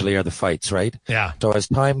YouTube usually are the fights, right? Yeah. So as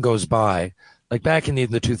time goes by, like back in the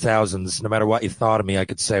 2000s, no matter what you thought of me, I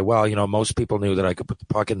could say, well, you know, most people knew that I could put the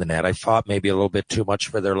puck in the net. I fought maybe a little bit too much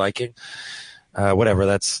for their liking. Whatever,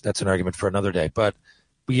 that's an argument for another day. But,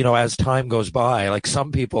 you know, as time goes by, like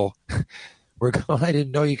some people were going, I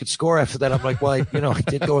didn't know you could score after that. I'm like, well, I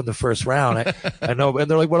did go in the first round. I know. And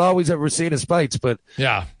they're like, well, all we've ever seen is fights. But,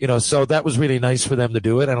 yeah, you know, so that was really nice for them to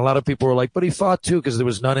do it. And a lot of people were like, but he fought too, because there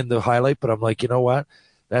was none in the highlight. But I'm like, you know what?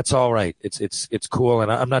 That's all right. It's cool.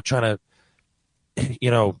 And I'm not trying to,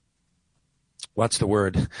 you know, what's the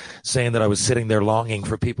word, saying that I was sitting there longing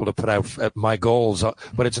for people to put out my goals.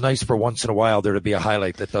 But it's nice for once in a while there to be a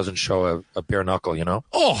highlight that doesn't show a bare knuckle, you know?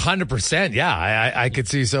 Oh, 100%. Yeah, I could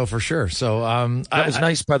see so for sure. So that was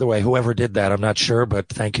nice, by the way. Whoever did that, I'm not sure, but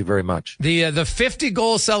thank you very much. The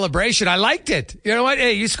 50-goal celebration, I liked it. You know what?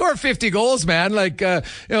 Hey, you scored 50 goals, man. Like, it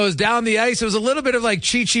was down the ice. It was a little bit of like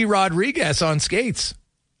Chichi Rodriguez on skates.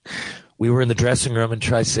 We were in the dressing room in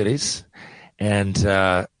Tri-Cities, and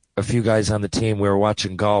a few guys on the team, we were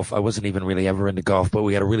watching golf. I wasn't even really ever into golf, but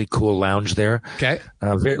we had a really cool lounge there. Okay.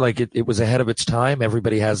 It was ahead of its time.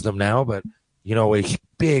 Everybody has them now, but, you know, a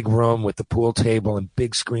big room with the pool table and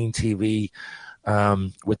big screen TV,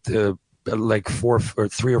 with the like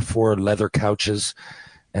 3 or 4 leather couches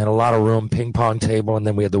and a lot of room, ping pong table. And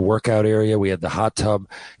then we had the workout area. We had the hot tub.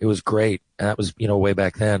 It was great. And that was, you know, way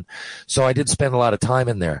back then. So I did spend a lot of time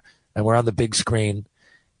in there, and we're on the big screen.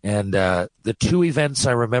 And the 2 events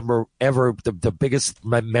I remember ever, the biggest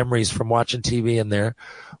memories from watching TV in there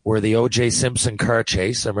were the O.J. Simpson car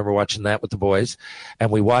chase. I remember watching that with the boys. And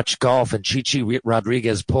we watched golf, and Chichi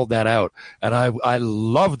Rodriguez pulled that out. And I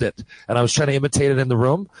loved it. And I was trying to imitate it in the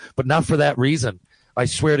room, but not for that reason. I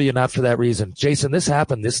swear to you, not for that reason. Jason, this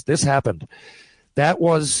happened. This happened. That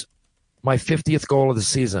was my 50th goal of the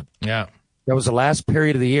season. Yeah. That was the last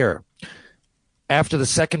period of the year. After the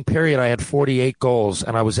second period, I had 48 goals,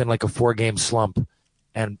 and I was in like a 4-game slump.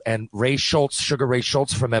 And Ray Schultz, Sugar Ray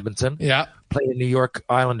Schultz from Edmonton, played in New York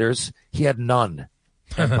Islanders. He had none.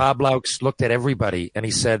 And Bob Laux looked at everybody, and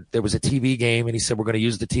he said there was a TV game, and he said we're going to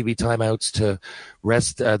use the TV timeouts to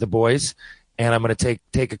rest the boys, and I'm going to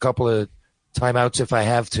take a couple of timeouts if I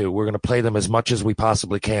have to. We're going to play them as much as we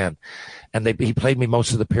possibly can. And he played me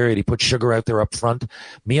most of the period. He put Sugar out there up front.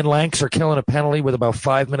 Me and Lanks are killing a penalty with about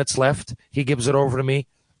 5 minutes left. He gives it over to me.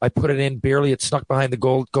 I put it in barely. It snuck behind the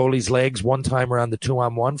goalie's legs one time around the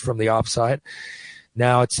 2-on-1 from the offside.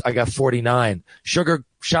 Now I got 49. Sugar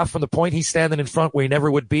shot from the point. He's standing in front where he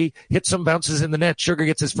never would be. Hits him, bounces in the net. Sugar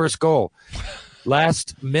gets his first goal.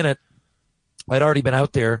 Last minute, I'd already been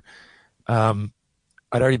out there.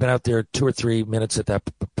 I'd already been out there 2 or 3 minutes at that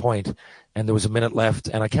point, and there was a minute left,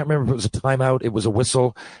 and I can't remember if it was a timeout, it was a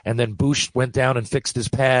whistle, and then Bush went down and fixed his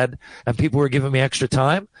pad, and people were giving me extra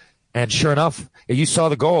time, and sure enough, you saw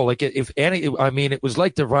the goal. Like, it was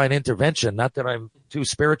like divine intervention. Not that I'm too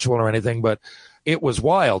spiritual or anything, but it was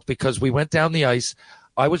wild because we went down the ice.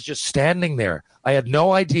 I was just standing there. I had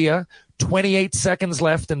no idea. 28 seconds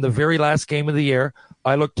left in the very last game of the year.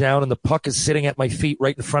 I look down, and the puck is sitting at my feet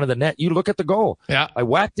right in front of the net. You look at the goal. Yeah. I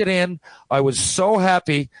whacked it in. I was so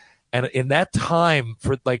happy. And in that time,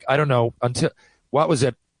 for like, I don't know, until, what was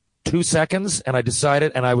it, 2 seconds? And I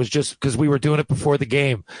decided, and I was just, because we were doing it before the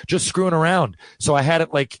game, just screwing around. So I had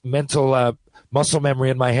it like mental muscle memory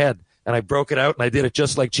in my head. And I broke it out, and I did it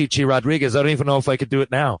just like Chichi Rodriguez. I don't even know if I could do it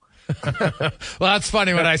now. Well, that's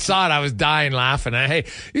funny. When I saw it, I was dying laughing. Hey,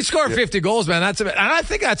 you scored 50 goals, man. That's and I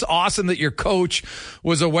think that's awesome that your coach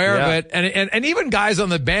was aware of it. And even guys on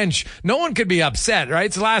the bench, no one could be upset, right?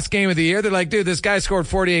 It's the last game of the year. They're like, dude, this guy scored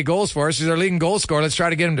 48 goals for us. He's our leading goal scorer. Let's try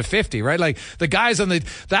to get him to 50, right? Like the guys on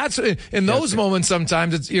that's in those moments,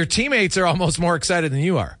 sometimes your teammates are almost more excited than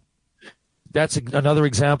you are. that's another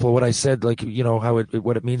example of what I said, like, how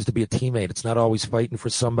what it means to be a teammate. It's not always fighting for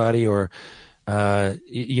somebody or, I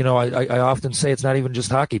often say it's not even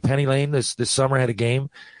just hockey. Penny Lane this summer had a game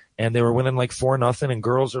and they were winning like 4-0 and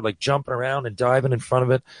girls are like jumping around and diving in front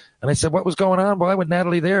of it. And I said, what was going on? Why was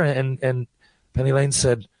Natalie there? And Penny Lane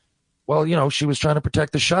said, well, she was trying to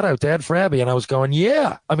protect the shutout, Dad, for Abby. And I was going,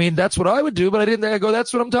 yeah, I mean, that's what I would do, but I didn't. I go,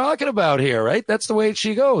 that's what I'm talking about here, right? That's the way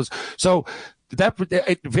she goes. So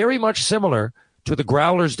it very much similar to the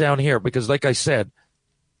Growlers down here, because like I said,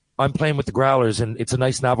 I'm playing with the Growlers and it's a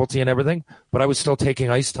nice novelty and everything, but I was still taking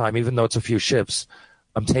ice time, even though it's a few shifts.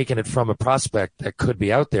 I'm taking it from a prospect that could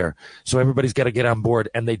be out there. So everybody's got to get on board.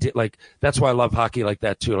 And they did, like, that's why I love hockey like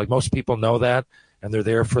that too. Like, most people know that and they're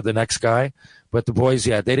there for the next guy. But the boys,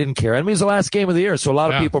 they didn't care. I mean, it was the last game of the year. So a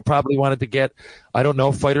lot of people probably wanted to get, I don't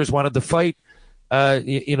know, fighters wanted to fight.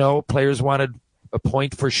 Players wanted a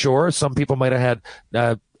point for sure. Some people might have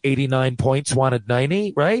had 89 points, wanted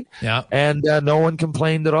 90, right? Yeah. And no one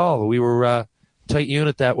complained at all. We were a tight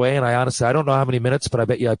unit that way. And I don't know how many minutes, but I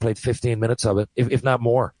bet you I played 15 minutes of it, if not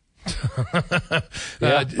more.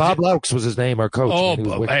 Bob Laux was his name, our coach.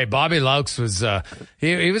 Hey, Bobby Laux was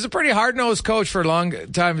he was a pretty hard-nosed coach for a long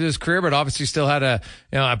time of his career, but obviously still had a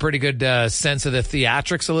pretty good sense of the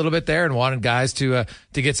theatrics a little bit there, and wanted guys to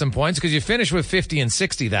get some points, because you finished with 50 and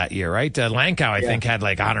 60 that year, right? Lankow, I think, had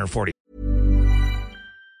like 140.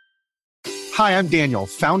 Hi, I'm Daniel,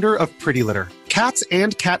 founder of Pretty Litter. Cats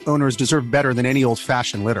and cat owners deserve better than any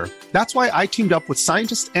old-fashioned litter. That's why I teamed up with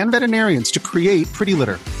scientists and veterinarians to create Pretty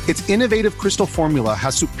Litter. Its innovative crystal formula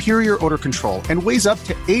has superior odor control and weighs up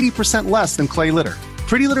to 80% less than clay litter.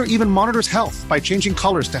 Pretty Litter even monitors health by changing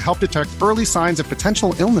colors to help detect early signs of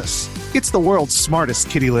potential illness. It's the world's smartest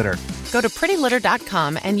kitty litter. Go to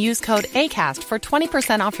prettylitter.com and use code ACAST for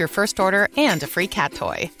 20% off your first order and a free cat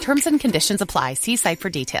toy. Terms and conditions apply. See site for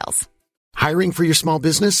details. Hiring for your small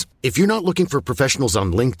business? If you're not looking for professionals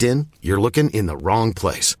on LinkedIn, you're looking in the wrong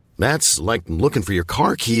place. That's like looking for your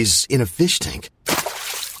car keys in a fish tank.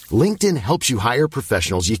 LinkedIn helps you hire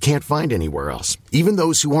professionals you can't find anywhere else, even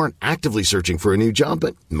those who aren't actively searching for a new job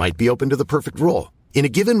but might be open to the perfect role. In a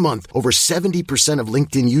given month, over 70% of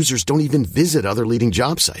LinkedIn users don't even visit other leading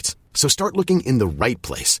job sites. So start looking in the right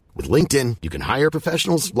place. With LinkedIn, you can hire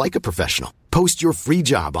professionals like a professional. Post your free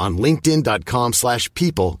job on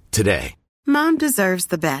linkedin.com/people today. Mom deserves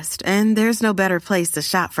the best, and there's no better place to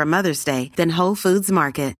shop for Mother's Day than Whole Foods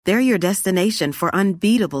Market. They're your destination for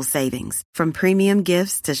unbeatable savings, from premium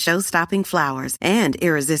gifts to show-stopping flowers and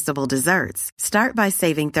irresistible desserts. Start by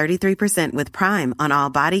saving 33% with Prime on all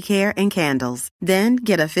body care and candles. Then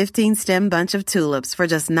get a 15-stem bunch of tulips for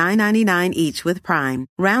just $9.99 each with Prime.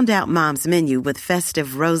 Round out Mom's menu with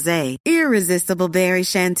festive rosé, irresistible berry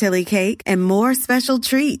chantilly cake, and more special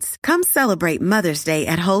treats. Come celebrate Mother's Day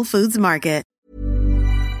at Whole Foods Market.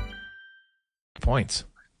 Points.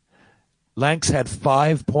 Lanks had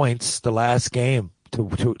 5 points the last game to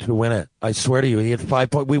win it. I swear to you, he had 5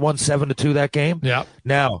 points. We won 7-2 that game. Yeah.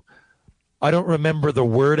 Now, I don't remember the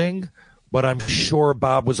wording, but I'm sure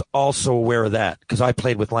Bob was also aware of that, because I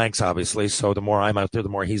played with Lanks, obviously. So the more I'm out there, the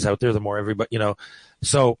more he's out there, the more everybody,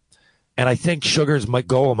 So, and I think Sugar's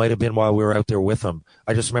goal might have been while we were out there with him.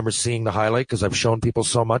 I just remember seeing the highlight because I've shown people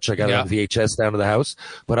so much. I got it on VHS down to the house,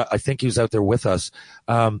 but I think he was out there with us.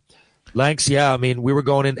 Lanks, we were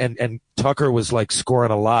going in and Tucker was like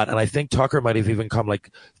scoring a lot. And I think Tucker might have even come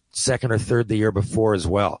like second or third the year before as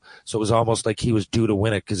well. So it was almost like he was due to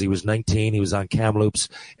win it because he was 19. He was on Kamloops.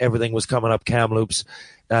 Everything was coming up Kamloops.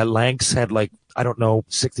 Lanks had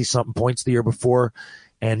 60 something points the year before.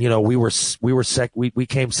 And, we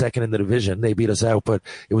came second in the division. They beat us out, but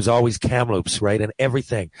it was always Kamloops, right? And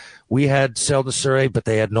everything. We had Selden Surrey, but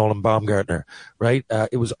they had Nolan Baumgartner, right?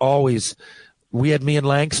 It was always, we had me and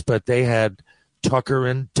Lanks, but they had Tucker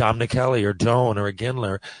and Dominic Kelly or Doan or a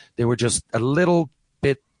Gindler. They were just a little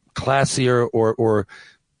bit classier or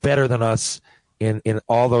better than us in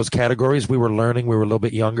all those categories. We were learning. We were a little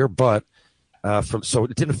bit younger, but so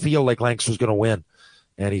it didn't feel like Lanks was going to win.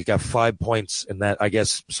 And he got 5 points in that, I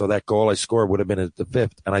guess. So that goal I scored would have been at the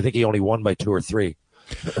fifth. And I think he only won by 2 or 3.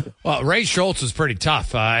 Well, Ray Schultz was pretty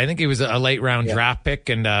tough. I think he was a late round draft pick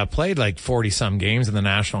and played like 40-some games in the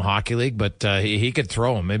National Hockey League. But he could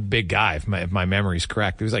throw him. A big guy, if my memory's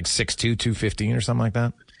correct. He was like 6'2", 215 or something like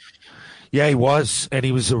that. Yeah, he was. And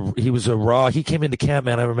he was a raw. He came into camp,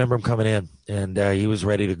 man. I remember him coming in. And he was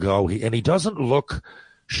ready to go. He doesn't look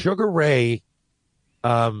 – Sugar Ray –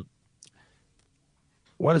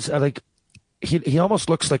 what is like? he almost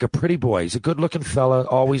looks like a pretty boy. He's a good-looking fella,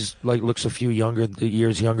 always looks a few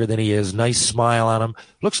years younger than he is. Nice smile on him.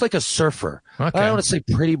 Looks like a surfer. Okay. I don't want to say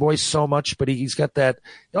pretty boy so much, but he's got that.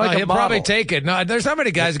 He'll probably take it. No, there's not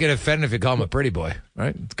many guys who get offended if you call him a pretty boy,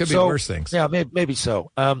 right? It could be worse things. Yeah, maybe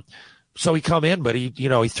so. So he come in, but he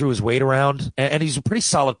threw his weight around, and he's a pretty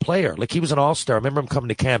solid player. Like, he was an all-star. I remember him coming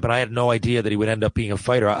to camp, and I had no idea that he would end up being a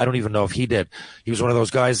fighter. I don't even know if he did. He was one of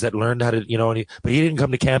those guys that learned how to, but he didn't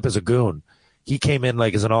come to camp as a goon. He came in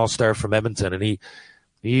as an all-star from Edmonton, and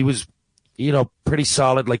he was, pretty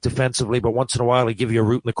solid, defensively, but once in a while he'd give you a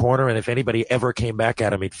root in the corner, and if anybody ever came back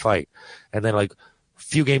at him, he'd fight. And then, a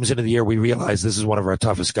few games into the year, we realized this is one of our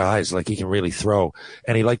toughest guys. He can really throw,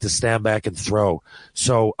 and he liked to stand back and throw.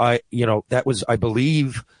 So that was, I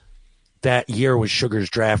believe, that year was Sugar's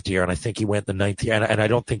draft year, and I think he went the 9th year. And I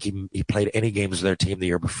don't think he played any games with their team the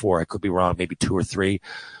year before. I could be wrong, maybe 2 or 3,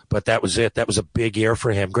 but that was it. That was a big year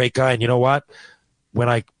for him. Great guy, and you know what? When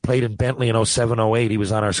I played in Bentley in 07, 08, he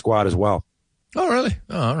was on our squad as well. Oh, really?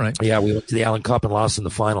 Oh, all right. Yeah, we went to the Allen Cup and lost in the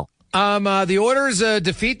final. The Oilers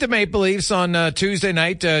defeat the Maple Leafs on Tuesday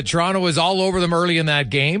night. Toronto was all over them early in that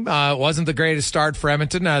game. It wasn't the greatest start for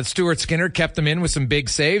Edmonton. Stuart Skinner kept them in with some big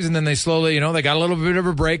saves, and then they slowly, they got a little bit of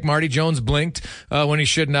a break. Marty Jones blinked when he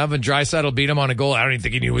shouldn't have, and Draisaitl beat him on a goal. I don't even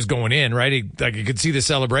think he knew it was going in, right? You could see the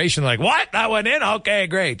celebration, what? That went in? Okay,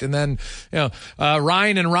 great. And then, Derek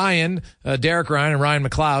Ryan and Ryan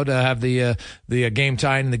McLeod have the game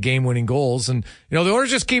tying and the game-winning goals. And, the Oilers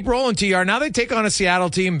just keep rolling, TR. Now they take on a Seattle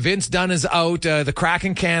team. Vince Dunn is out. The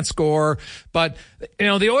Kraken can't score. But,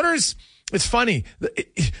 the Oilers, it's funny.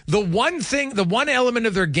 The one element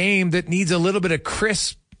of their game that needs a little bit of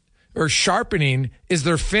crisp or sharpening is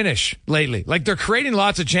their finish lately. They're creating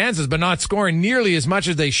lots of chances, but not scoring nearly as much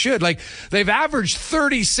as they should. They've averaged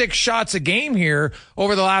 36 shots a game here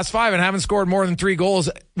over the last 5 and haven't scored more than 3 goals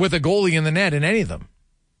with a goalie in the net in any of them.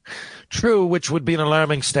 True, which would be an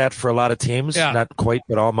alarming stat for a lot of teams. Yeah. Not quite,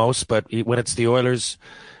 but almost. But when it's the Oilers,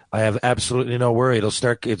 I have absolutely no worry. It'll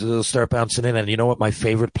start bouncing in. And you know what my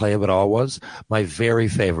favorite play of it all was? My very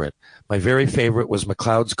favorite was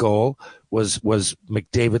McLeod's goal, was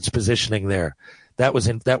McDavid's positioning there. That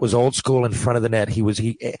was old school in front of the net. He was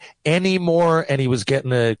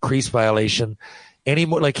getting a crease violation.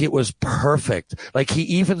 It was perfect. He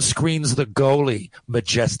even screens the goalie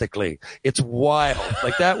majestically. It's wild.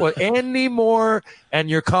 That was anymore, and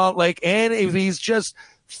you're calling and if he's just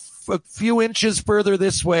a few inches further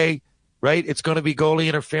this way, right? It's going to be goalie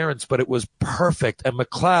interference, but it was perfect. And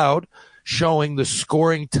McLeod, showing the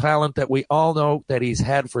scoring talent that we all know that he's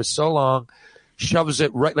had for so long, shoves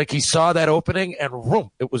it right. He saw that opening and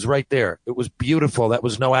boom, it was right there. It was beautiful. That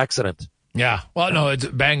was no accident. Yeah. Well, no, it's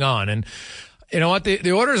bang on. And you know what?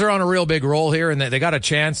 The Oilers are on a real big roll here, and they got a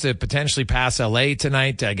chance to potentially pass LA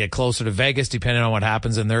tonight, get closer to Vegas, depending on what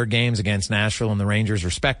happens in their games against Nashville and the Rangers,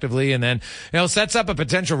 respectively. And then, sets up a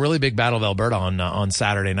potential really big Battle of Alberta on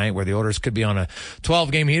Saturday night, where the Oilers could be on a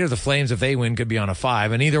 12-game heater. The Flames, if they win, could be on a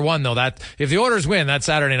 5. And either one, though, if the Oilers win that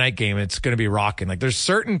Saturday night game, it's going to be rocking. There's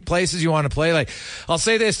certain places you want to play. I'll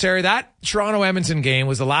say this, Terry, that Toronto-Edmonton game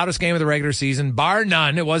was the loudest game of the regular season, bar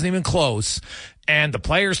none. It wasn't even close. And the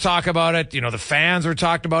players talk about it. The fans were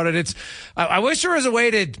talked about it. I wish there was a way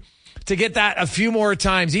to get that a few more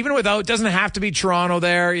times, even without, it doesn't have to be Toronto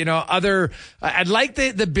there. I'd like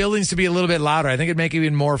the buildings to be a little bit louder. I think it'd make it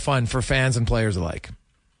even more fun for fans and players alike.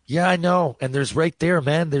 Yeah, I know. And there's right there,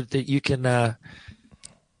 man, that you can,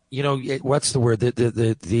 what's the word?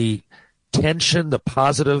 The tension, the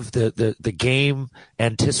positive, the game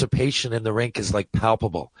anticipation in the rink is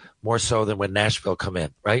palpable, more so than when Nashville come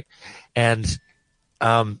in, right? And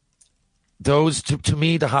those to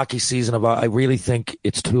me, the hockey season, I really think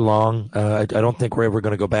it's too long. I don't think we're ever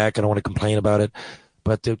going to go back. I don't want to complain about it,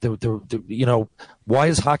 but why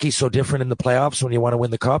is hockey so different in the playoffs when you want to win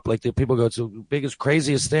the cup? The people go, it's the biggest,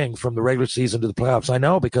 craziest thing from the regular season to the playoffs. I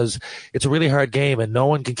know, because it's a really hard game, and no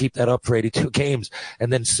one can keep that up for 82 games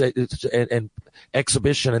and then and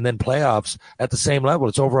exhibition and then playoffs at the same level.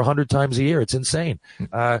 It's over 100 times a year. It's insane.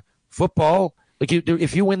 Football.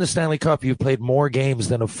 If you win the Stanley Cup, you've played more games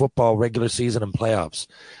than a football regular season and playoffs.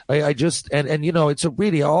 It's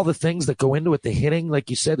really all the things that go into it. The hitting, like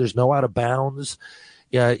you said, there's no out of bounds.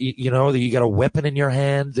 Yeah, you got a weapon in your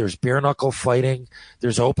hand. There's bare knuckle fighting.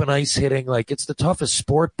 There's open ice hitting. It's the toughest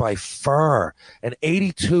sport by far. And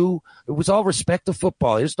 82, it was all respect to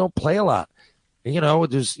football. They just don't play a lot.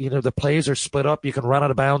 The plays are split up. You can run out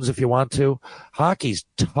of bounds if you want to. Hockey's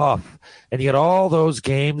tough, and you get all those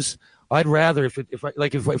games. I'd rather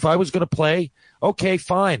if I was going to play, okay,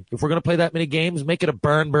 fine. If we're going to play that many games, make it a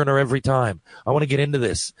barn burner every time. I want to get into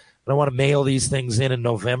this. I don't want to mail these things in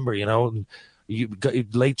November.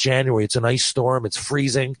 Late January, it's an ice storm, it's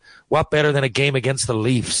freezing. What better than a game against the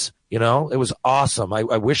Leafs? You know, it was awesome. I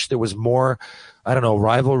wish there was more, I don't know,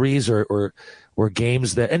 rivalries or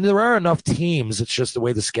games that, and there are enough teams. It's just the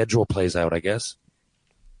way the schedule plays out, I guess.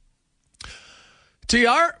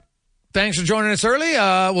 TR, thanks for joining us early.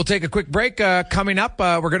 We'll take a quick break. Coming up,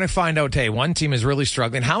 we're going to find out, hey, one team is really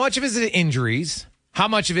struggling. How much of it is injuries? How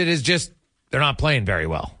much of it is just they're not playing very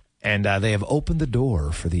well? And they have opened the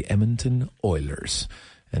door for the Edmonton Oilers.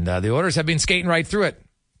 And the Oilers have been skating right through it.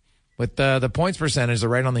 With the points percentage, they're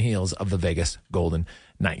right on the heels of the Vegas Golden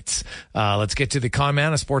Knights. Let's get to the Con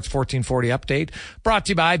Man, a Sports 1440 update. Brought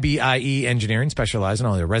to you by BIE Engineering, specializing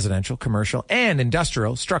in all your residential, commercial, and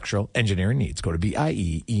industrial structural engineering needs. Go to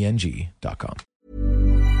BIEENG.com.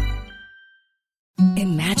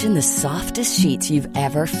 Imagine the softest sheets you've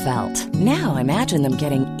ever felt. Now imagine them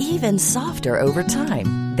getting even softer over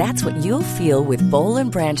time. That's what you'll feel with Boll &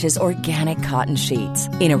 Branch's organic cotton sheets.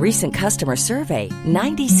 In a recent customer survey,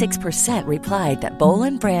 96% replied that Boll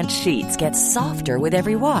 & Branch sheets get softer with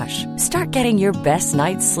every wash. Start getting your best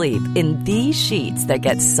night's sleep in these sheets that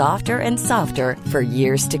get softer and softer for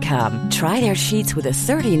years to come. Try their sheets with a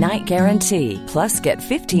 30-night guarantee. Plus, get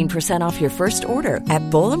 15% off your first order at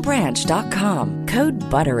bollandbranch.com. Code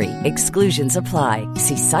BUTTERY. Exclusions apply.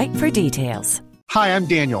 See site for details. Hi, I'm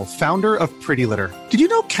Daniel, founder of Pretty Litter. Did you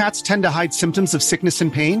know cats tend to hide symptoms of sickness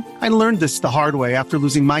and pain? I learned this the hard way after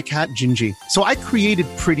losing my cat, Gingy. So I created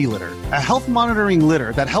Pretty Litter, a health monitoring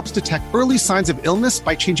litter that helps detect early signs of illness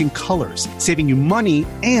by changing colors, saving you money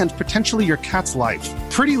and potentially your cat's life.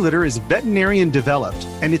 Pretty Litter is veterinarian developed,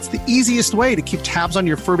 and it's the easiest way to keep tabs on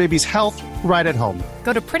your fur baby's health right at home.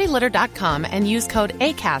 Go to prettylitter.com and use code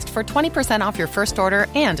ACAST for 20% off your first order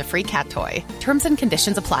and a free cat toy. Terms and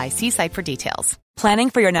conditions apply. See site for details. Planning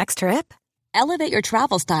for your next trip? Elevate your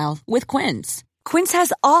travel style with Quince. Quince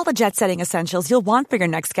has all the jet-setting essentials you'll want for your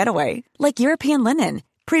next getaway, like European linen,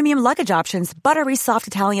 premium luggage options, buttery soft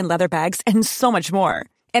Italian leather bags, and so much more.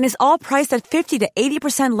 And is all priced at 50 to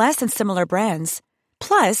 80% less than similar brands.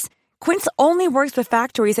 Plus, Quince only works with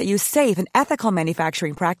factories that use safe and ethical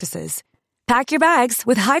manufacturing practices. Pack your bags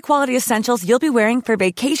with high-quality essentials you'll be wearing for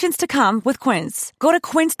vacations to come with Quince. Go to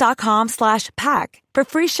quince.com/pack for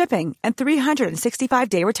free shipping and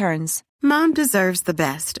 365-day returns. Mom deserves the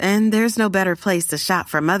best, and there's no better place to shop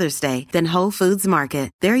for Mother's Day than Whole Foods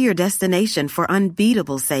Market. They're your destination for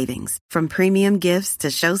unbeatable savings, from premium gifts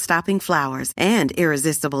to show-stopping flowers and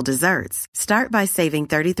irresistible desserts. Start by saving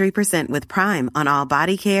 33% with Prime on all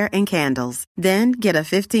body care and candles. Then get a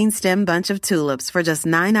 15-stem bunch of tulips for just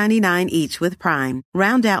 $9.99 each with Prime.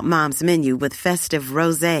 Round out Mom's menu with festive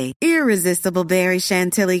rosé, irresistible berry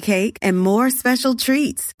chantilly cake, and more special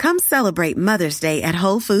treats. Come celebrate Mother's Day at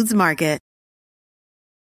Whole Foods Market.